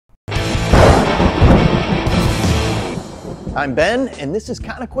I'm Ben, and this is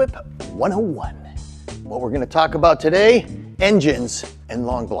ConEquip 101. What we're going to talk about today, engines and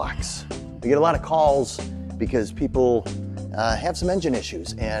long blocks. We get a lot of calls because people have some engine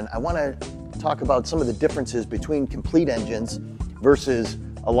issues, and I want to talk about some of the differences between complete engines versus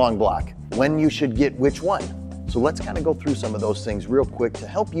a long block, when you should get which one. So let's kind of go through some of those things real quick to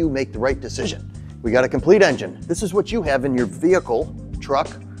help you make the right decision. We got a complete engine. This is what you have in your vehicle, truck,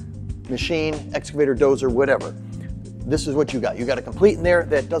 machine, excavator, dozer, whatever. This is what you got. You got a complete in there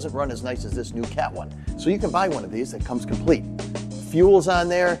that doesn't run as nice as this new Cat one. So you can buy one of these that comes complete. Fuel's on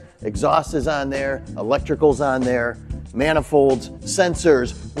there, exhaust is on there, electrical's on there, manifolds,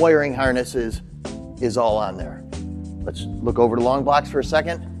 sensors, wiring harnesses is all on there. Let's look over to long blocks for a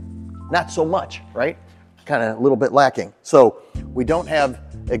second. Not so much, right? Kind of a little bit lacking. So we don't have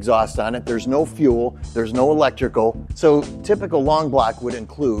exhaust on it. There's no fuel. There's no electrical. So typical long block would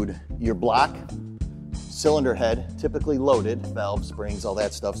include your block, cylinder head, typically loaded, valves, springs, all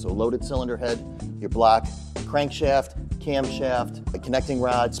that stuff. So loaded cylinder head, your block, crankshaft, camshaft, connecting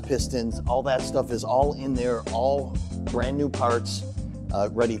rods, pistons, all that stuff is all in there, all brand new parts,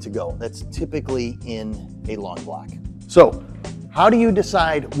 ready to go. That's typically in a long block. So how do you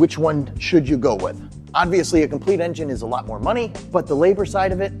decide which one should you go with? Obviously, a complete engine is a lot more money, but the labor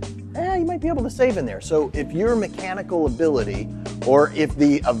side of it, you might be able to save in there. So if your mechanical ability or if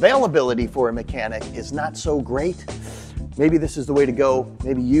the availability for a mechanic is not so great, maybe this is the way to go.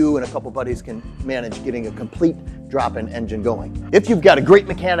 Maybe you and a couple buddies can manage getting a complete drop-in engine going. If you've got a great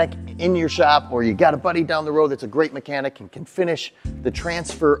mechanic in your shop, or you got a buddy down the road that's a great mechanic and can finish the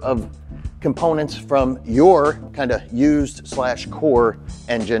transfer of components from your kind of used / core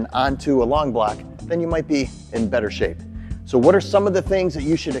engine onto a long block, then you might be in better shape. So what are some of the things that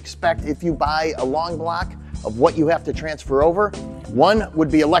you should expect if you buy a long block of what you have to transfer over? One would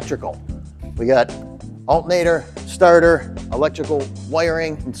be electrical. We got alternator, starter, electrical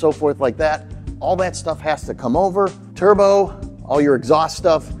wiring, and so forth like that. All that stuff has to come over. Turbo, all your exhaust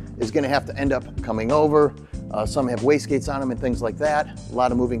stuff is gonna have to end up coming over. Some have wastegates on them and things like that. A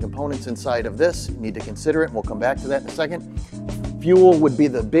lot of moving components inside of this. You need to consider it, and we'll come back to that in a second. Fuel would be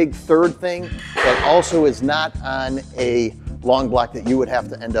the big third thing that also is not on a long block that you would have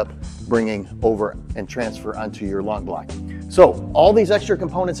to end up bringing over and transfer onto your long block. So all these extra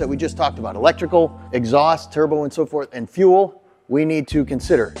components that we just talked about, electrical, exhaust, turbo, and so forth, and fuel, we need to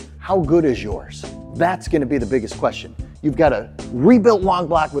consider how good is yours? That's gonna be the biggest question. You've got a rebuilt long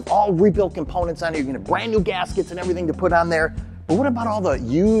block with all rebuilt components on it. You're gonna have brand new gaskets and everything to put on there. But what about all the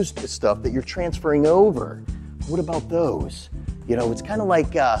used stuff that you're transferring over? What about those? You know, it's kind of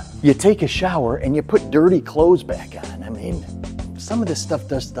like you take a shower and you put dirty clothes back on. I mean, some of this stuff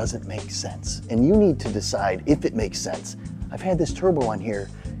just doesn't make sense. And you need to decide if it makes sense. I've had this turbo on here,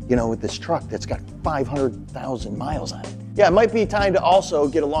 you know, with this truck that's got 500,000 miles on it. Yeah, it might be time to also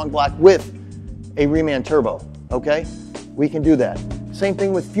get a long block with a reman turbo, okay? We can do that. Same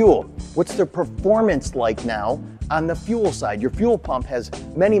thing with fuel. What's the performance like now on the fuel side? Your fuel pump has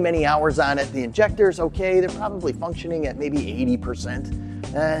many, many hours on it. The injectors, okay, they're probably functioning at maybe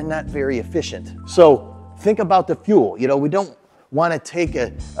 80%, and not very efficient. So think about the fuel. You know, we don't want to take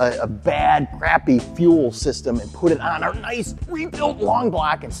a bad, crappy fuel system and put it on our nice rebuilt long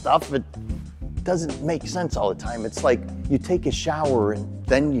block and stuff. It doesn't make sense all the time. It's like you take a shower and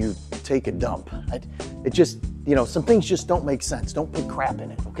then you take a dump. It just, you know, some things just don't make sense. Don't put crap in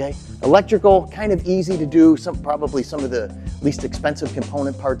it, okay? Electrical, kind of easy to do, probably some of the least expensive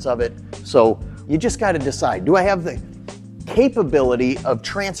component parts of it. So you just got to decide, do I have the capability of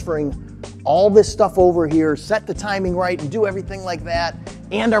transferring all this stuff over here, set the timing right, and do everything like that?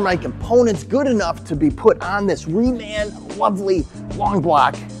 And are my components good enough to be put on this reman, lovely long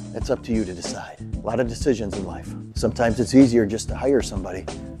block? That's up to you to decide. A lot of decisions in life. Sometimes it's easier just to hire somebody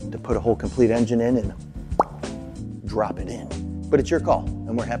to put a whole complete engine in and drop it in. But it's your call,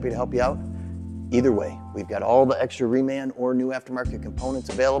 and we're happy to help you out. Either way, we've got all the extra reman or new aftermarket components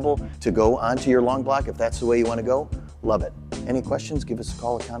available to go onto your long block if that's the way you want to go. Love it. Any questions, give us a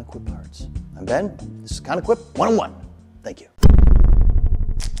call at ConEquip Parts. I'm Ben. This is ConEquip 101. Thank you.